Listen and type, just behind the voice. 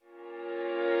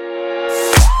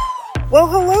Well,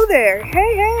 hello there.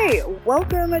 Hey.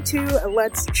 Welcome to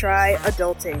Let's Try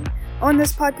Adulting. On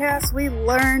this podcast, we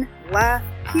learn, laugh,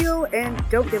 heal, and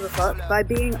don't give a fuck by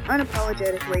being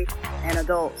unapologetically an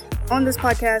adult. On this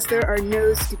podcast, there are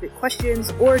no stupid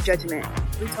questions or judgment.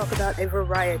 We talk about a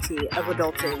variety of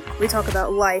adulting. We talk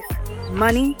about life,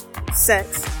 money,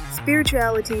 sex,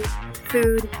 spirituality,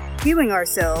 food, healing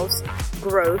ourselves,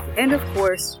 growth, and of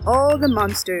course, all the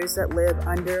monsters that live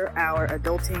under our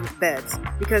adulting beds.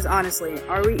 Because honestly,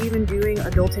 are we even doing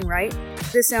adulting right?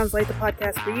 If this sounds like the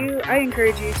podcast for you, I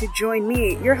encourage you to join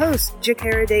me, your host,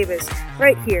 Jakara Davis,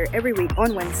 right here every week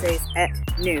on Wednesdays at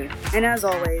noon. And as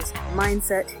always,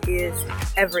 mindset is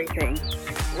everything.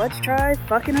 Let's try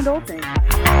fucking adulting.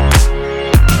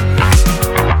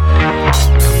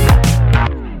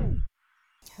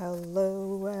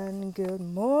 Hello and good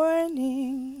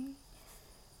morning.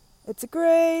 It's a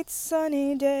great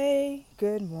sunny day.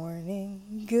 Good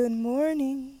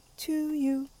morning to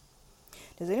you.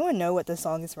 Does anyone know what this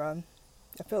song is from?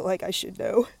 I feel like I should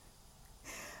know.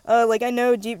 I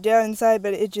know deep down inside,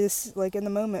 but it just, in the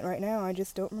moment right now, I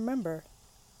just don't remember.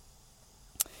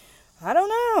 I don't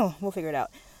know. We'll figure it out.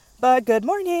 But good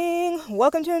morning.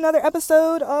 Welcome to another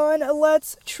episode on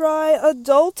Let's Try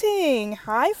Adulting.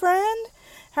 Hi, friend.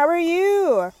 How are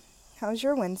you? How's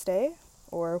your Wednesday?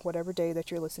 Or whatever day that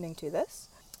you're listening to this.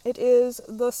 It is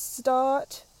the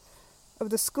start of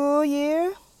the school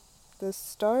year, the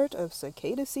start of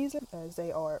cicada season, as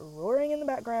they are roaring in the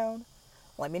background.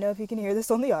 Let me know if you can hear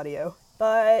this on the audio.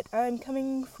 But I'm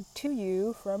coming to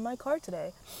you from my car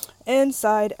today,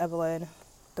 inside Evelyn,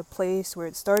 the place where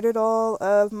it started all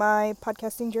of my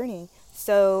podcasting journey.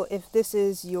 So if this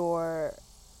is your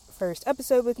first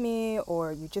episode with me,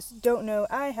 or you just don't know,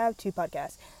 I have 2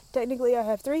 podcasts. Technically, I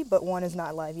have 3, but 1 is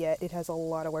not live yet. It has a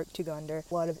lot of work to go under,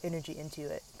 a lot of energy into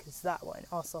it, because that one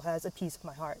also has a piece of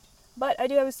my heart. But I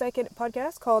do have a second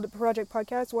podcast called Project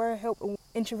Podcast,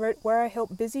 where I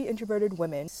help busy introverted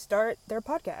women start their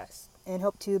podcasts and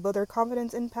help to build their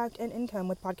confidence, impact, and income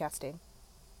with podcasting.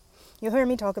 You'll hear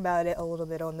me talk about it a little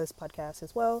bit on this podcast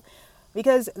as well,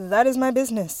 because that is my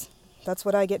business. That's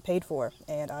what I get paid for,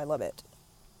 and I love it.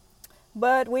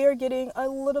 But we are getting a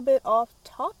little bit off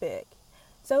topic.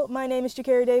 So, my name is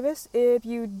Jakara Davis. If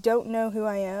you don't know who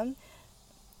I am,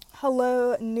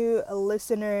 hello new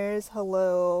listeners,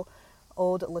 hello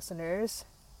old listeners.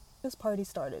 This party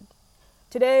started.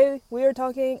 Today, we are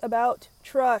talking about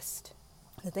trust.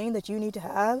 The thing that you need to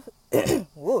have, the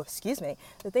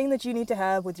thing that you need to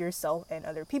have with yourself and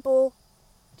other people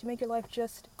to make your life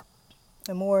just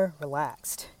more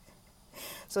relaxed.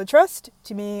 So trust,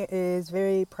 to me, is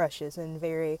very precious and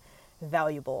very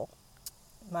valuable.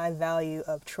 My value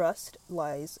of trust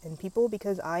lies in people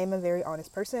because I am a very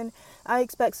honest person. I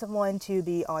expect someone to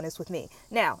be honest with me.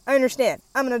 Now, I understand.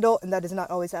 I'm an adult and that does not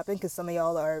always happen because some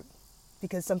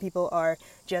people are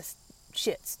just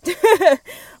shits.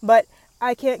 But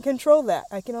I can't control that.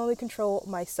 I can only control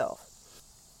myself.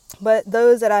 But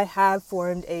those that I have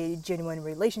formed a genuine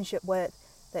relationship with,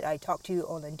 that I talk to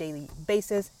on a daily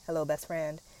basis, hello best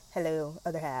friend, hello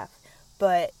other half.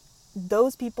 But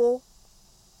those people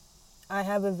I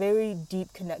have a very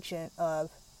deep connection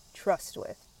of trust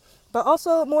with. But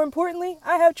also, more importantly,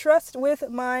 I have trust with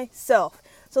myself.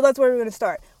 So that's where we're going to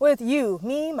start. With you,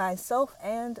 me, myself,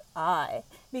 and I.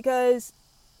 Because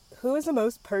who is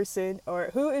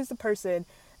the person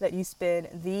that you spend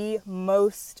the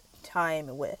most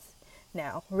time with?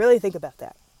 Now, really think about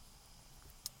that.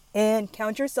 And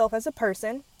count yourself as a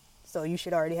person. So you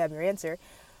should already have your answer.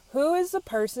 Who is the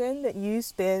person that you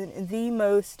spend the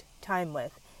most time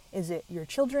with? Is it your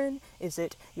children? Is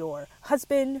it your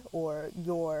husband or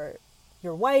your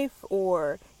wife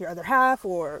or your other half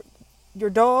or your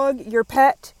dog, your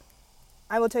pet?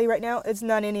 I will tell you right now, it's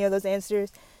not any of those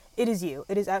answers. It is you.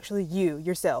 It is actually you,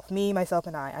 yourself, me, myself,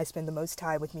 and I. I spend the most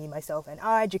time with me, myself, and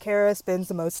I. Jakara spends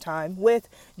the most time with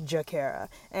Jakara.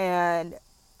 And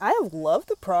I have loved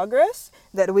the progress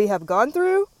that we have gone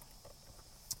through.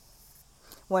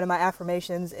 One of my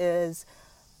affirmations is,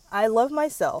 I love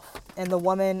myself and the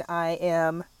woman I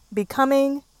am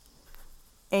becoming,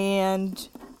 and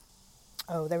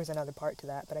there was another part to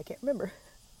that, but I can't remember.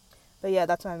 But yeah,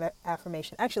 that's my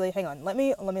affirmation. Actually, hang on, let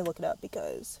me look it up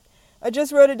because I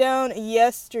just wrote it down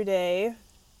yesterday,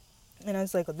 and I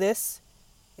was like, this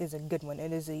is a good one.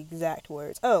 It is the exact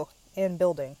words. And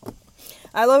building.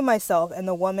 I love myself and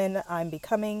the woman I'm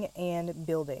becoming and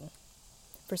building.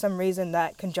 For some reason,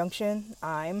 that conjunction,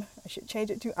 I should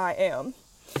change it to I am.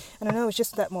 I don't know, it's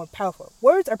just that more powerful.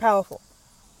 Words are powerful.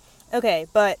 Okay,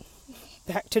 but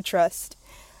back to trust.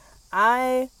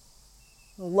 I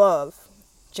love,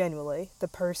 genuinely, the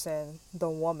person, the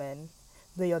woman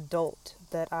the adult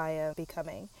that I am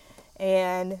becoming.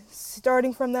 And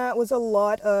starting from that was a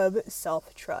lot of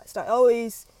self-trust. I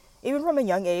always, even from a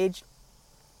young age,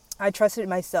 I trusted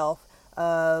myself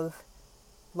of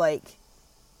like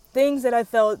things that I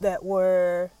felt that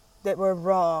were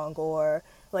wrong, or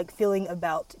like feeling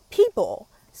about people.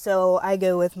 So I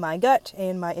go with my gut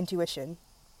and my intuition.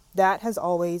 That has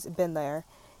always been there.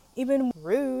 Even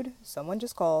rude, someone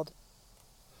just called.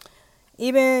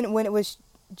 Even when it was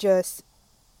just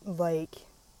like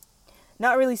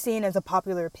not really seen as a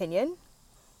popular opinion,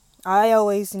 I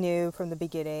always knew from the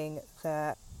beginning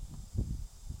that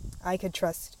I could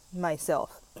trust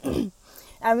myself.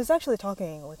 I was actually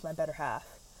talking with my better half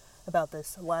about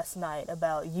this last night,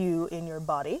 about you in your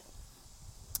body.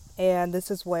 And this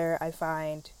is where I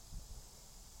find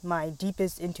my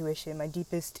deepest intuition, my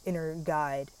deepest inner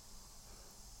guide.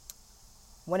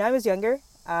 When I was younger,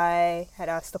 I had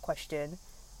asked the question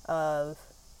of,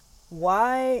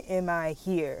 why am I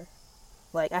here?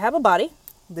 Like, I have a body.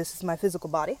 This is my physical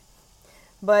body.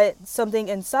 But something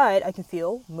inside I can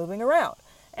feel moving around.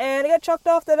 And it got chalked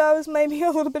off that I was maybe a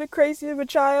little bit crazy of a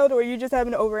child, or you just have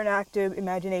an overactive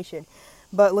imagination.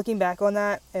 But looking back on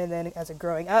that, and then as I'm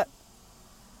growing up,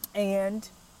 and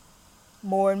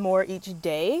more each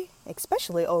day,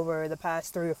 especially over the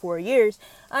past 3 or 4 years,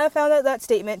 I have found that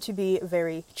statement to be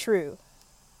very true.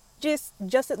 Just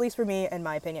at least for me, in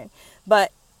my opinion.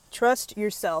 But trust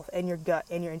yourself and your gut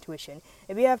and your intuition.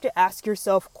 If you have to ask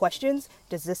yourself questions,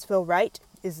 does this feel right?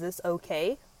 Is this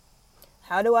okay?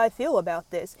 How do I feel about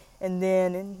this? And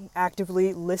then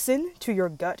actively listen to your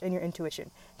gut and your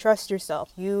intuition. Trust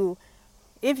yourself.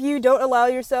 If you allow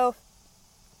yourself,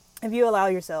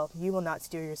 you will not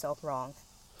steer yourself wrong.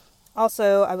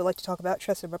 Also, I would like to talk about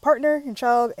trust of a partner, your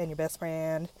child, and your best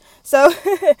friend. So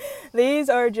these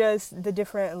are just the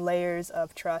different layers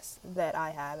of trust that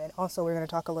I have. And also we're going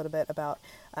to talk a little bit about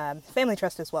family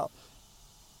trust as well.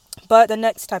 But the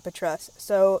next type of trust,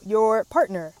 so your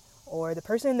partner, or the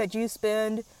person that you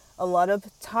spend a lot of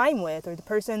time with, or the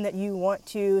person that you want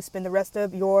to spend the rest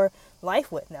of your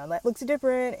life with. Now, that looks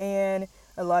different in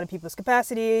a lot of people's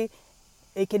capacity.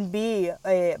 It can be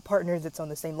a partner that's on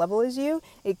the same level as you.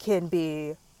 It can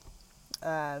be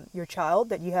your child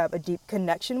that you have a deep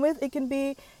connection with. It can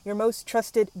be your most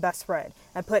trusted best friend.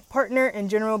 I put partner in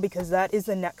general because that is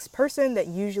the next person that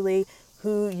usually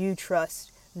who you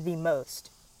trust the most.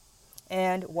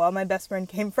 And while my best friend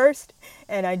came first,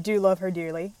 and I do love her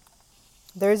dearly,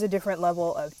 there's a different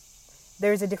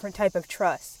type of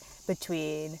trust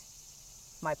between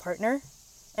my partner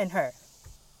and her.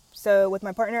 So with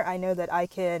my partner, I know that I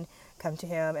can come to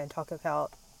him and talk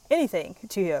about anything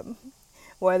to him,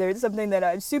 whether it's something that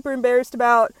I'm super embarrassed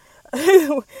about,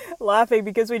 laughing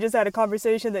because we just had a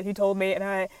conversation that he told me,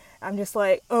 and I'm just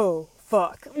like, oh,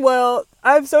 fuck. Well,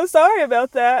 I'm so sorry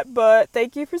about that, but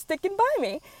thank you for sticking by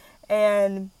me.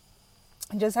 And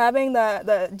just having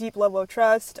the deep level of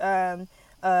trust of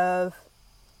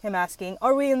him asking,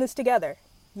 are we in this together?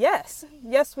 Yes,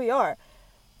 we are.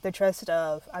 The trust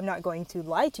of, I'm not going to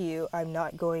lie to you, I'm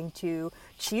not going to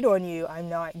cheat on you, I'm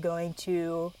not going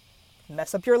to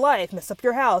mess up your life, mess up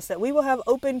your house, that we will have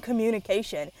open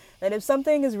communication, that if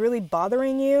something is really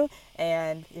bothering you,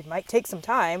 and it might take some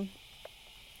time,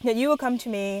 that you will come to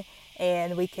me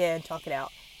and we can talk it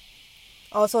out.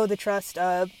 Also, the trust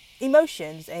of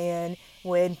emotions, and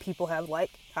when people have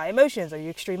like high emotions, are you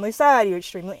extremely sad, are you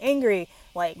extremely angry,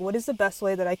 like what is the best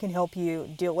way that I can help you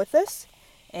deal with this?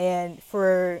 And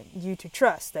for you to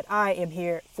trust that I am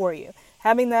here for you.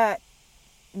 Having that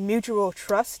mutual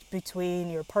trust between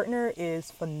your partner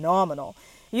is phenomenal.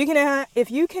 If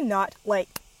you cannot,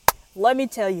 let me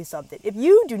tell you something. If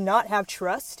you do not have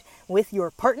trust with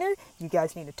your partner, you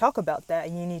guys need to talk about that,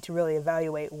 and you need to really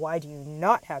evaluate, why do you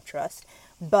not have trust?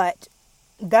 But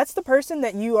that's the person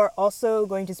that you are also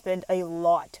going to spend a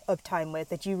lot of time with,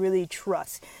 that you really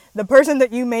trust. The person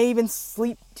that you may even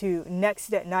sleep to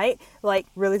next at night. Like,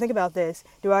 really think about this.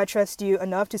 Do I trust you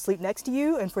enough to sleep next to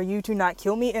you and for you to not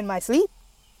kill me in my sleep?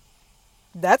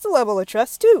 That's a level of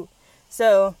trust too.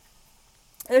 So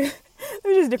there's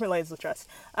just different layers of trust.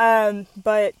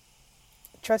 But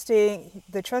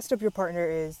the trust of your partner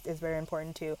is very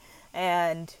important too.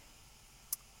 And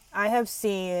I have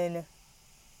seen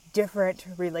different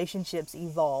relationships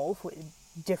evolve with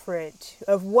different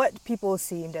of what people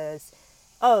seemed as,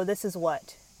 oh, this is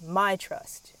what my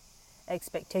trust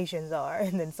expectations are,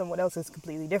 and then someone else is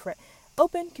completely different.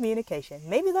 Open communication.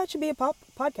 Maybe that should be a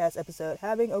podcast episode,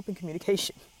 having open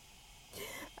communication.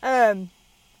 But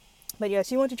yes,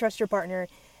 you want to trust your partner,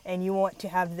 and you want to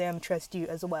have them trust you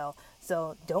as well.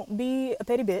 So don't be a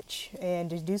petty bitch and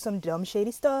just do some dumb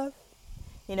shady stuff.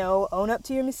 Own up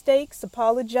to your mistakes,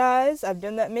 apologize. I've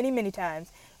done that many, many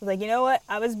times. I was like, you know what?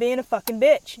 I was being a fucking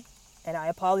bitch, and I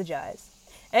apologize.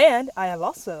 And I have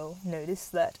also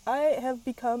noticed that I have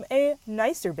become a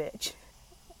nicer bitch.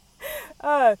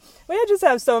 We just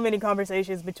have so many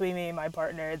conversations between me and my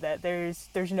partner that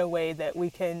there's no way that we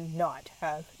can not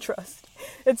have trust.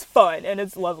 It's fun and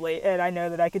it's lovely, and I know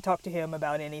that I could talk to him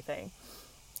about anything.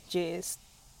 Jeez.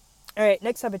 Alright,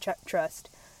 next type of trust.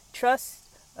 Trust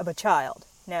of a child.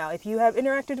 Now, if you have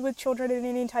interacted with children in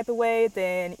any type of way,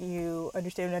 then you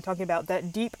understand what I'm talking about.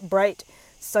 That deep, bright,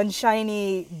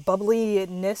 sunshiny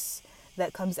bubbliness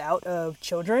that comes out of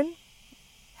children.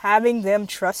 Having them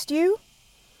trust you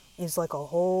is like a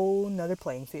whole nother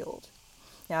playing field.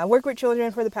 Now, I worked with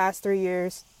children for the past 3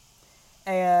 years,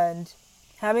 and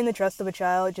having the trust of a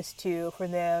child for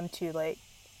them to like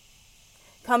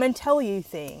come and tell you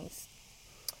things,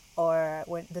 or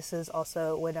this is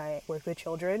also when I work with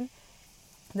children,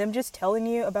 them just telling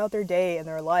you about their day and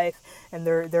their life and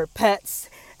their pets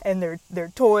and their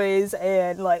toys,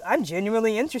 and like, I'm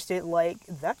genuinely interested, like,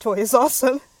 that toy is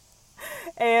awesome.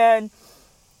 And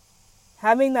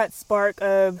having that spark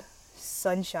of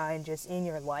sunshine just in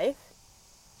your life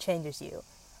changes you.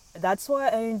 That's why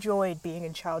I enjoyed being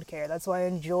in childcare. That's why I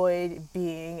enjoyed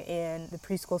being in the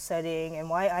preschool setting, and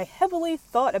why I heavily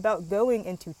thought about going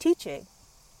into teaching,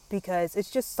 because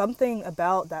it's just something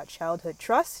about that childhood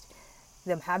trust,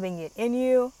 them having it in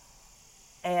you,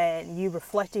 and you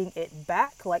reflecting it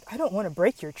back. Like, I don't want to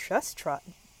break your trust,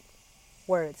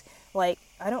 words. Like,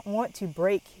 I don't want to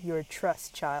break your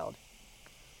trust, child.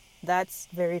 That's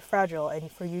very fragile,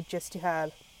 and for you just to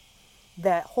have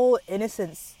that whole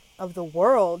innocence of the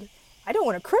world, I don't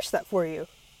want to crush that for you.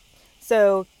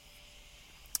 So,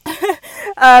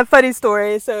 funny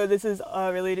story. So this is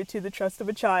related to the trust of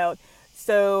a child.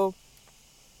 So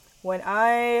when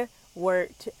I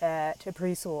worked at a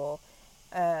preschool,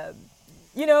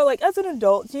 like, as an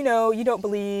adult, you don't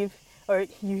believe, or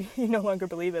you no longer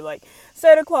believe in, like,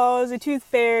 Santa Claus, a tooth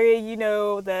fairy,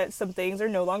 that some things are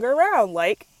no longer around,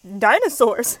 like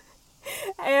dinosaurs.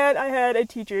 And I had a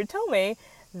teacher tell me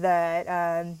that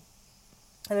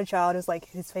another child is like,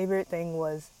 his favorite thing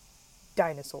was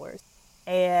dinosaurs.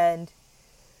 And,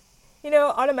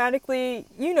 automatically,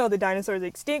 the dinosaurs are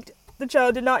extinct. The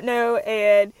child did not know,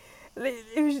 and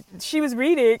she was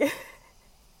reading,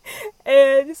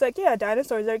 and it's like, yeah,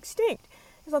 dinosaurs are extinct.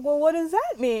 It's like, well, what does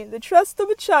that mean? The trust of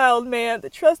a child, man. The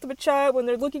trust of a child when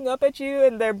they're looking up at you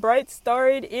and their bright,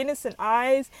 starry, innocent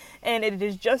eyes, and it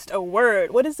is just a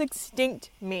word. What does extinct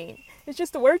mean? It's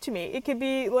just a word to me. It can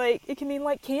mean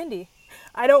like candy.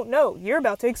 I don't know. You're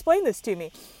about to explain this to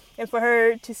me. And for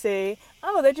her to say,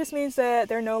 oh, that just means that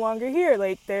they're no longer here,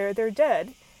 like they're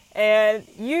dead. And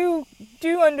you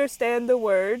do understand the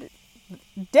word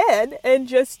dead, and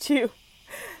just to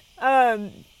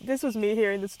this was me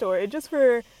hearing the story, just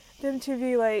for them to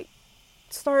be like,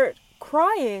 start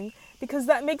crying, because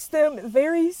that makes them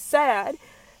very sad.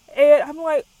 And I'm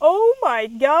like, oh my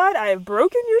God, I have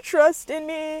broken your trust in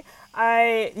me.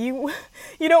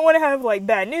 You don't want to have like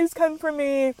bad news come from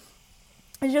me.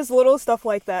 It's just little stuff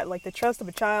like that. Like, the trust of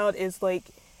a child is like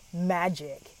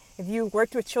magic. If you've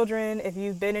worked with children, if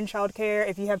you've been in childcare,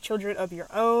 if you have children of your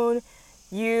own,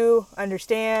 you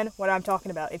understand what I'm talking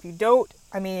about. If you don't,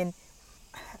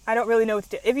 I don't really know what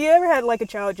to do. If you ever had like a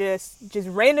child just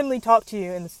randomly talk to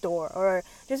you in the store, or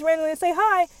just randomly say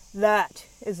hi, that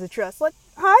is the trust. Like,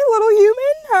 hi, little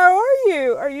human, how are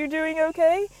you? Are you doing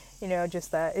okay?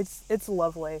 Just that. It's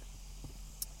lovely.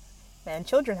 Man,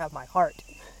 children have my heart.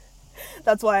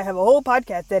 That's why I have a whole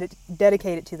podcast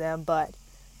dedicated to them, but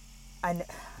I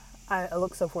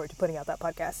look so forward to putting out that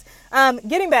podcast.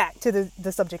 Getting back to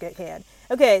the subject at hand.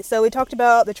 Okay, so we talked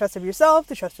about the trust of yourself,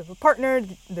 the trust of a partner,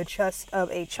 the trust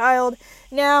of a child.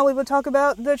 Now we will talk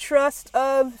about the trust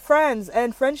of friends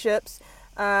and friendships.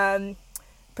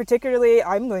 Particularly,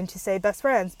 I'm going to say best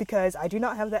friends, because I do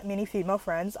not have that many female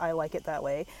friends. I like it that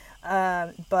way.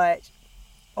 But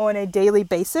on a daily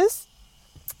basis,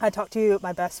 I talk to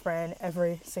my best friend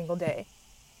every single day.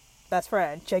 Best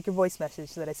friend, check your voice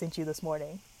message that I sent you this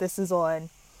morning. This is on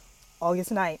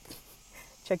August 9th.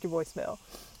 Check your voicemail.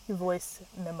 Your voice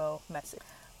memo message.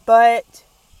 But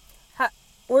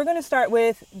we're going to start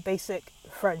with basic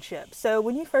friendship. So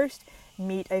when you first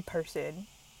meet a person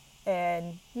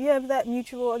and you have that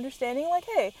mutual understanding, like,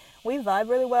 hey, we vibe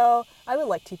really well, I would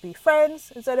like to be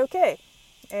friends, is that okay?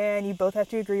 And you both have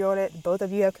to agree on it, both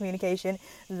of you have communication,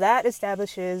 that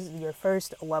establishes your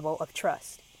first level of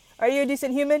trust. Are you a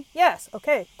decent human? Yes.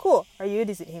 Okay, cool. Are you a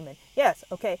decent human? Yes.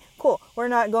 Okay, cool. We're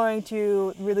not going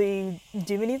to really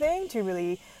do anything to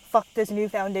really fuck this new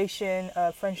foundation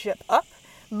of friendship up,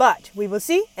 But we will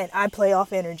see, and I play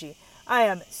off energy. I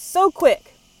am so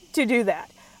quick to do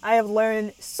that. I have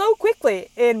learned so quickly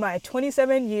in my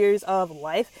 27 years of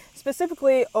life,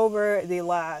 specifically over the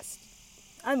last,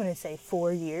 I'm going to say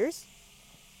 4 years,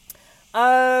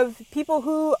 of people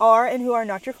who are and who are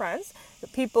not your friends,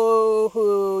 people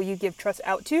who you give trust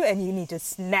out to and you need to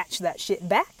snatch that shit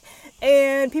back,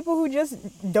 and people who just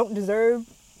don't deserve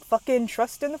fucking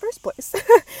trust in the first place.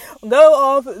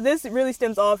 This really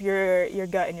stems off your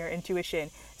gut and your intuition.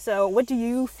 So what do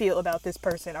you feel about this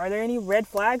person? Are there any red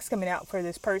flags coming out for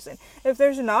this person? If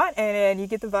there's not, and you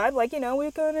get the vibe like,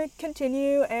 we're going to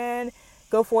continue and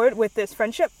go forward with this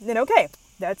friendship, then okay.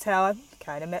 That's how I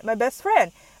kind of met my best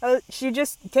friend. She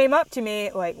just came up to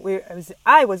me like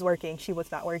I was working. She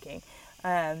was not working.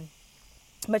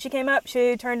 But she came up,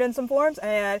 she turned in some forms,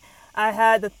 and I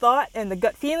had the thought and the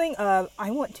gut feeling of, I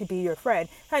want to be your friend.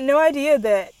 I had no idea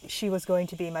that she was going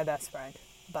to be my best friend,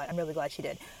 but I'm really glad she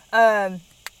did.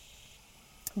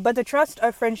 But the trust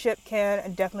of friendship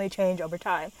can definitely change over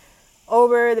time.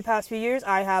 Over the past few years,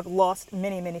 I have lost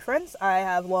many, many friends. I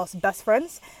have lost best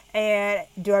friends. And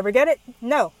do I regret it?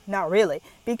 No, not really.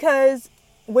 Because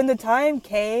when the time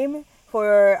came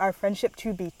for our friendship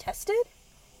to be tested,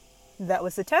 that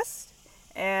was the test.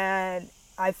 And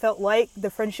I felt like the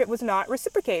friendship was not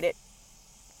reciprocated.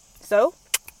 So,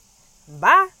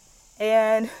 bye.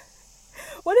 And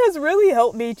what has really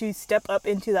helped me to step up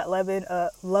into that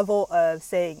level of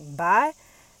saying bye,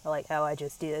 like how I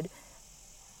just did,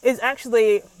 is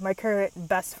actually my current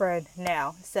best friend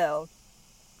now. So,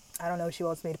 I don't know if she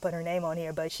wants me to put her name on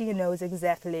here, but she knows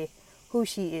exactly who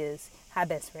she is. Hi,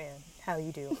 best friend. How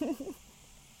you do?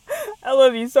 I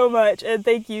love you so much, and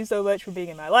thank you so much for being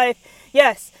in my life.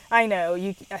 Yes, I know.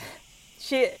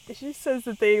 She says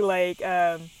the thing like,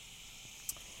 when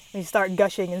you start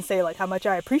gushing and say like how much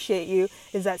I appreciate you,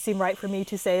 does that seem right for me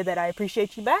to say that I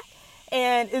appreciate you back?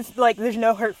 And it's like there's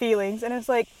no hurt feelings, and it's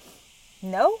like,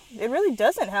 no, it really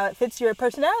doesn't. How it fits your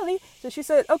personality. So she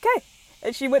said, okay,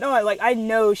 and she went on. Like I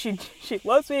know she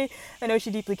loves me. I know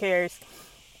she deeply cares,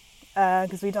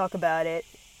 because we talk about it,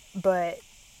 but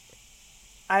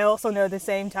I also know at the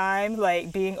same time,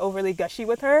 like, being overly gushy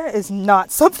with her is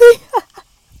not something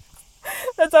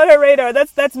that's on her radar.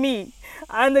 That's me.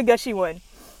 I'm the gushy one.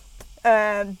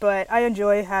 But I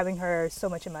enjoy having her so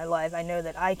much in my life. I know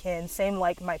that I can, same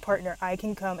like my partner, I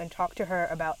can come and talk to her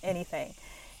about anything.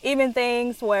 Even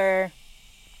things where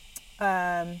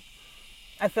I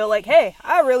feel like, hey,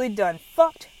 I really done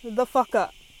fucked the fuck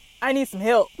up. I need some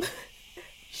help.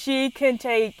 She can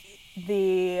take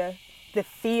the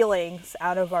feelings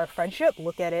out of our friendship,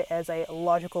 look at it as a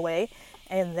logical way,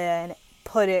 and then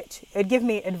it'd give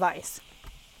me advice.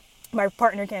 My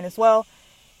partner can as well,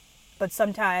 but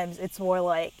sometimes it's more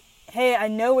like, hey, I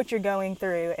know what you're going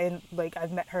through, and like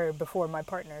I've met her before, my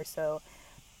partner, so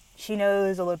she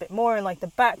knows a little bit more and like the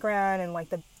background and like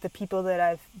the people that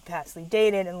I've pastly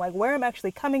dated and like where I'm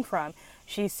actually coming from.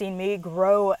 She's seen me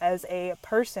grow as a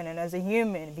person and as a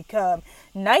human, become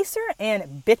nicer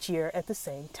and bitchier at the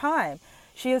same time.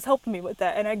 She has helped me with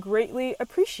that, and I greatly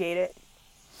appreciate it.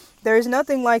 There is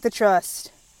nothing like the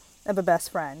trust of a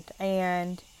best friend,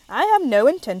 and I have no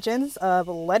intentions of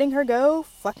letting her go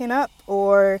fucking up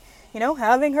or,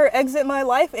 having her exit my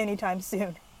life anytime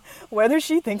soon, whether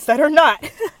she thinks that or not.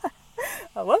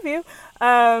 I love you.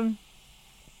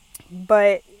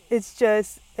 But it's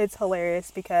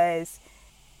hilarious because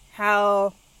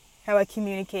how I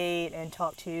communicate and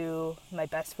talk to my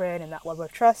best friend and that level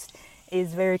of trust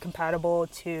is very compatible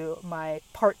to my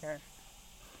partner.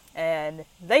 And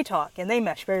they talk and they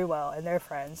mesh very well and they're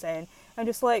friends. And I'm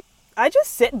just like, I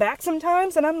just sit back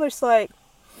sometimes and I'm just like,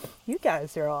 you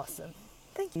guys are awesome.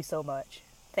 Thank you so much.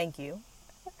 Thank you.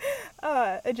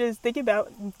 Just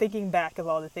thinking back of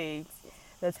all the things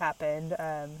that's happened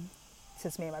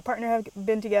since me and my partner have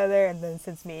been together, and then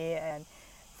since me and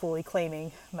fully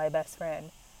claiming my best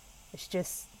friend.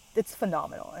 It's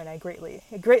phenomenal, and I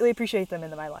greatly appreciate them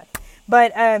in my life.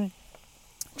 But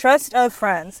trust of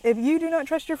friends. If you do not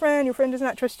trust your friend does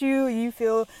not trust you, you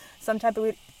feel some type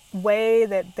of way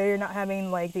that they're not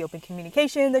having like the open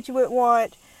communication that you would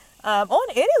want. On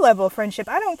any level of friendship,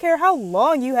 I don't care how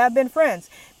long you have been friends.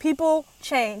 People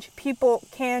change. People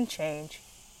can change.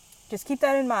 Just keep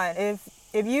that in mind.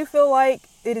 If you feel like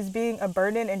it is being a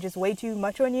burden and just way too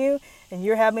much on you, and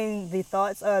you're having the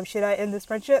thoughts of, should I end this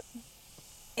friendship?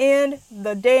 End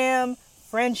the damn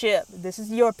friendship. This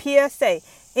is your PSA.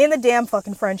 End the damn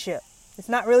fucking friendship. It's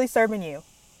not really serving you.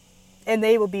 And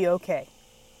they will be okay.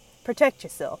 Protect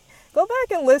yourself. Go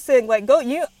back and listen. Like,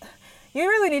 You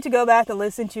really need to go back and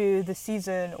listen to the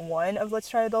season 1 of Let's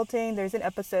Try Adulting. There's an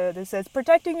episode that says,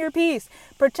 protecting your peace.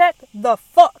 Protect the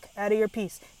fuck out of your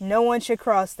peace. No one should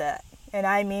cross that. And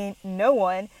I mean no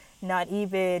one, not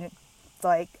even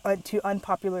to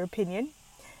unpopular opinion,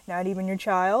 not even your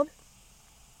child,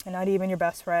 not even your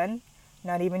best friend,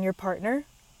 not even your partner,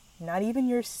 not even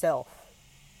yourself.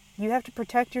 You have to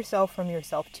protect yourself from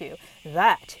yourself too.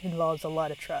 That involves a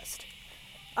lot of trust.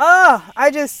 I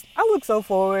look so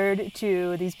forward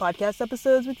to these podcast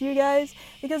episodes with you guys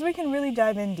because we can really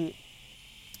dive in deep.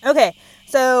 Okay,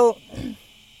 so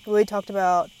we talked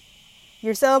about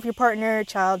yourself, your partner,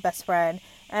 child, best friend,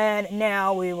 and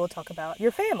now we will talk about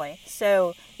your family.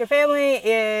 So your family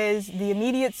is the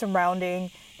immediate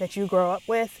surrounding that you grow up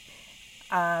with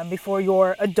before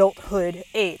your adulthood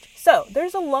age. So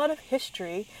there's a lot of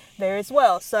history there as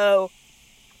well. So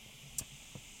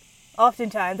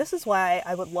oftentimes, this is why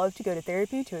I would love to go to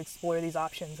therapy to explore these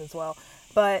options as well.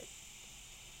 But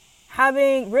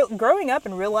growing up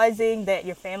and realizing that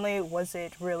your family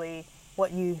wasn't really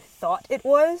what you thought it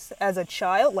was as a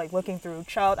child, like looking through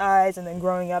child eyes and then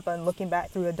growing up and looking back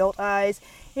through adult eyes,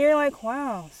 you're like,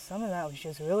 wow, some of that was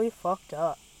just really fucked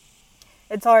up.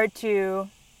 It's hard to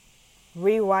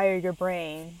rewire your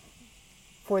brain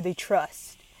for the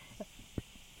trust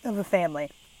of a family.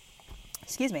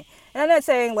 Excuse me. And I'm not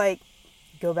saying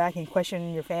go back and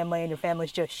question your family and your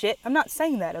family's just shit. I'm not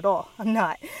saying that at all. I'm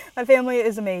not. My family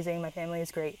is amazing. My family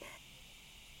is great.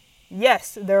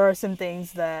 Yes, there are some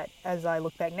things that, as I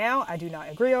look back now, I do not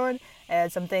agree on,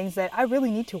 and some things that I really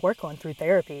need to work on through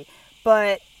therapy.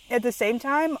 But at the same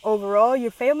time, overall,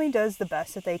 your family does the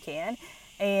best that they can,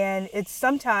 and it's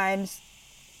sometimes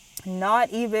not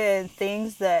even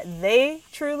things that they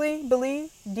truly believe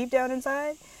deep down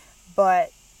inside, but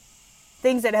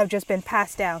things that have just been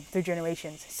passed down through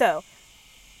generations. So,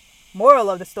 moral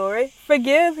of the story,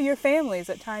 forgive your families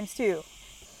at times too.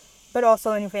 But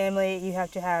also in your family, you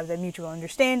have to have the mutual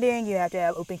understanding. You have to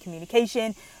have open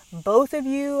communication. Both of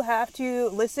you have to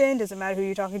listen. Doesn't matter who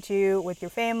you're talking to with your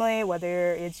family,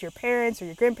 whether it's your parents or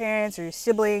your grandparents or your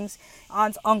siblings,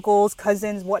 aunts, uncles,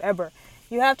 cousins, whatever.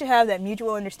 You have to have that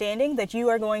mutual understanding that you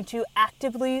are going to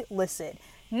actively listen.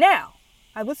 Now,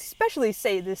 I would especially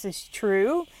say this is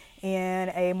true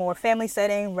in a more family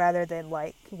setting rather than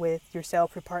with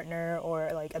yourself, your partner, or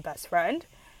a best friend.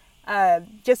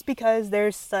 Just because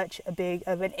there's such a big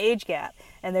of an age gap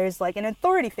and there's an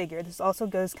authority figure. This also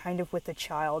goes kind of with the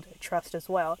child trust as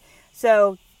well.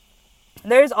 So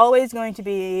there's always going to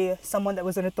be someone that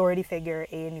was an authority figure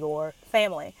in your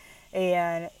family,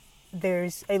 and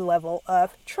there's a level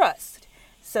of trust.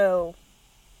 So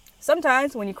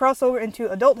sometimes when you cross over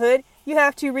into adulthood, you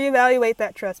have to reevaluate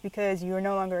that trust because you are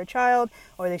no longer a child,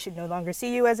 or they should no longer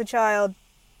see you as a child.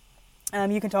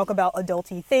 You can talk about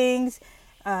adulty things.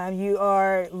 You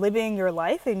are living your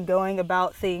life and going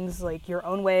about things your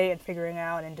own way and figuring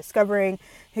out and discovering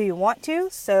who you want to.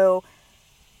 So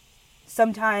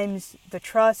sometimes the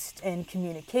trust and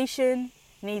communication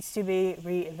needs to be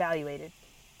reevaluated.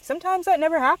 Sometimes that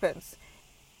never happens.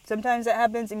 Sometimes that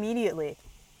happens immediately.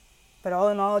 But all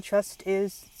in all, trust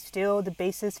is still the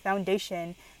basis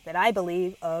foundation that I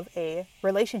believe of a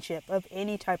relationship, of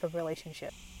any type of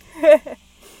relationship.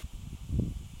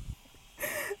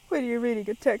 When you're reading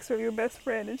a text from your best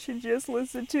friend and she just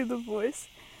listened to the voice.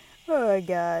 Oh my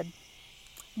God.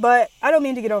 But I don't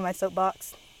mean to get on my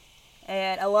soapbox.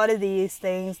 And a lot of these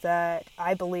things that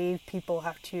I believe people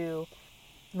have to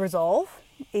resolve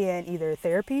in either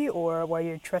therapy or while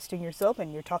you're trusting yourself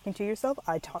and you're talking to yourself.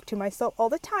 I talk to myself all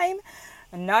the time.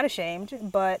 I'm not ashamed,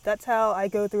 but that's how I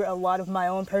go through a lot of my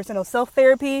own personal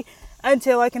self-therapy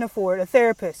until I can afford a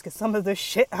therapist, because some of the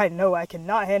shit I know I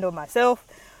cannot handle myself.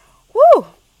 Woo!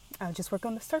 I'll just work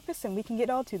on the surface and we can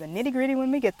get all to the nitty-gritty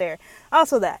when we get there.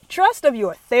 Also that, trust of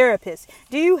your therapist.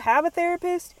 Do you have a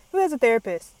therapist? Who has a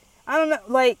therapist? I don't know,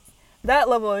 that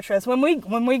level of trust.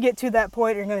 When we get to that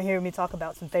point, you're going to hear me talk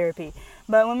about some therapy.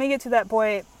 But when we get to that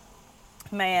point,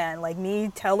 man,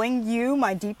 me telling you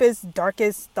my deepest,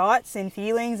 darkest thoughts and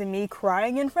feelings and me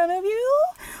crying in front of you,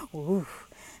 ooh,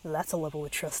 that's a level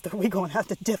of trust that we're going to have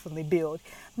to definitely build.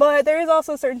 But there is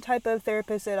also a certain type of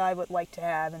therapist that I would like to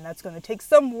have, and that's going to take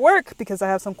some work because I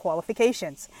have some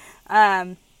qualifications.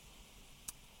 But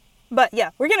yeah,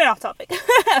 we're getting off topic.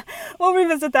 We'll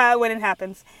revisit that when it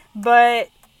happens. But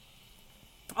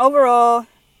overall,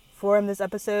 for this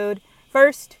episode,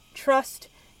 first, trust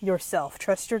yourself.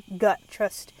 Trust your gut.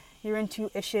 Trust your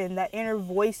intuition. That inner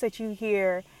voice that you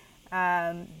hear.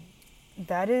 That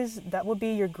will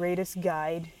be your greatest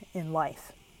guide in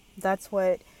life. That's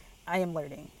what I am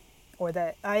learning, or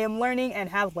that I am learning and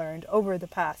have learned over the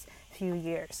past few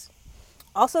years.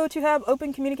 Also, to have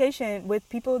open communication with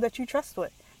people that you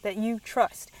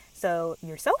trust. So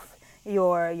yourself,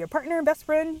 your partner, best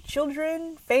friend,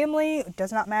 children, family, it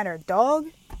does not matter. Dog,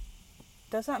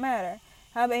 does not matter.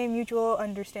 Have a mutual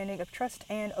understanding of trust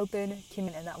and open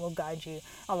communication, and that will guide you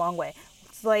a long way.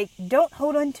 It's like don't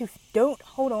hold on to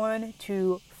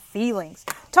feelings.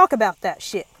 Talk about that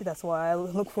shit. That's why I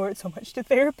look forward so much to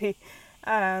therapy,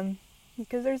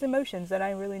 because there's emotions that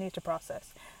I really need to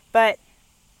process. But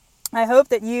I hope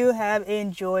that you have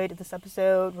enjoyed this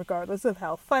episode, regardless of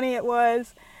how funny it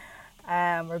was,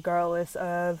 regardless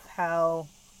of how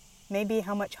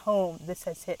much home this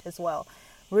has hit as well.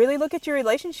 Really look at your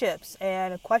relationships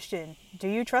and question, do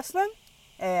you trust them?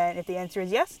 And if the answer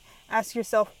is yes, ask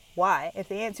yourself why. If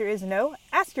the answer is no,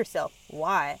 ask yourself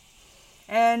why.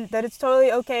 And that it's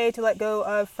totally okay to let go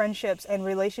of friendships and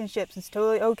relationships. It's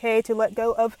totally okay to let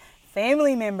go of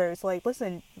family members. Like,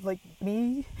 listen, like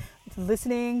me,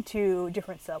 listening to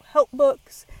different self-help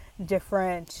books,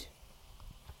 different,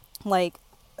 like,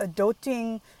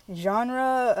 adulting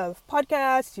genre of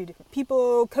podcasts, to different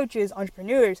people, coaches,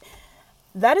 entrepreneurs.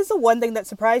 That is the one thing that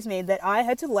surprised me, that I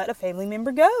had to let a family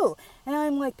member go. And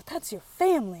I'm like, but that's your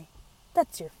family.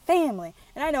 That's your family.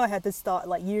 And I know I had this thought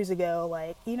like years ago,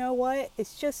 like, you know what?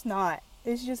 It's just not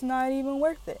even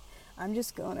worth it. I'm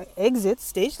just going to exit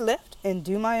stage left and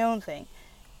do my own thing.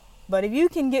 But if you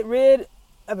can get rid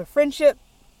of a friendship,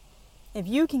 if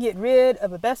you can get rid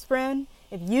of a best friend,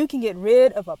 if you can get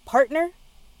rid of a partner,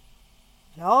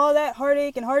 and all that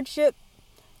heartache and hardship,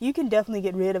 you can definitely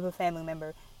get rid of a family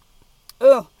member.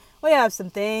 Oh, we have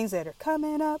some things that are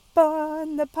coming up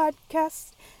on the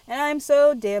podcast, and I'm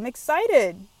so damn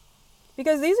excited,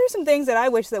 because these are some things that I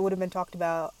wish that would have been talked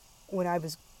about when I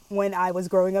was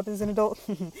growing up as an adult,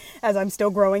 as I'm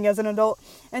still growing as an adult,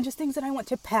 and just things that I want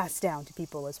to pass down to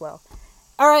people as well.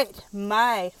 All right,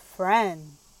 my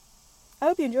friend, I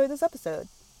hope you enjoyed this episode.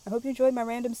 I hope you enjoyed my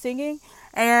random singing,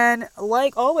 and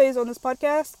like always on this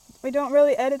podcast, we don't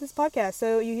really edit this podcast,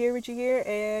 so you hear what you hear,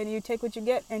 and you take what you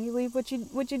get, and you leave what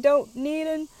you don't need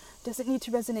and doesn't need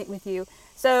to resonate with you.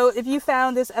 So if you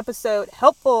found this episode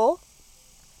helpful,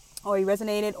 or you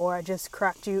resonated, or I just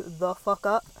cracked you the fuck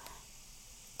up,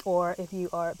 or if you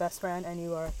are a best friend and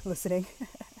you are listening,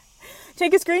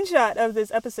 take a screenshot of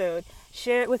this episode,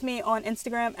 share it with me on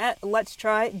Instagram at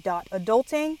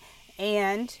letstry.adulting,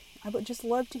 and I would just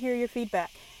love to hear your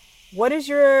feedback. What is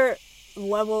your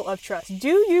level of trust? Do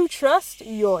you trust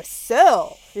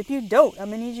yourself? If you don't,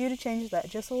 I'm gonna need you to change that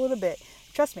just a little bit.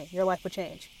 Trust me, your life will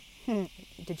change.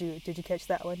 Did you catch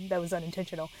that one? That was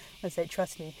unintentional. Let's say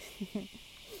trust me.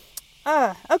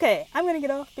 Okay, I'm gonna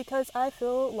get off because I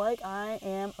feel like I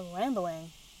am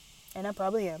rambling. And I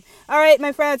probably am. Alright,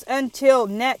 my friends, until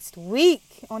next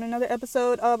week on another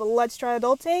episode of Let's Try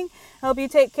Adulting. I hope you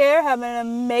take care. Have an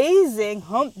amazing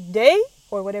hump day,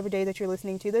 or whatever day that you're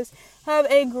listening to this. Have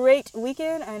a great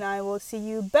weekend, and I will see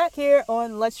you back here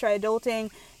on Let's Try Adulting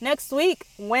next week,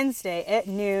 Wednesday at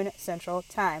noon Central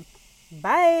Time.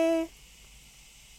 Bye!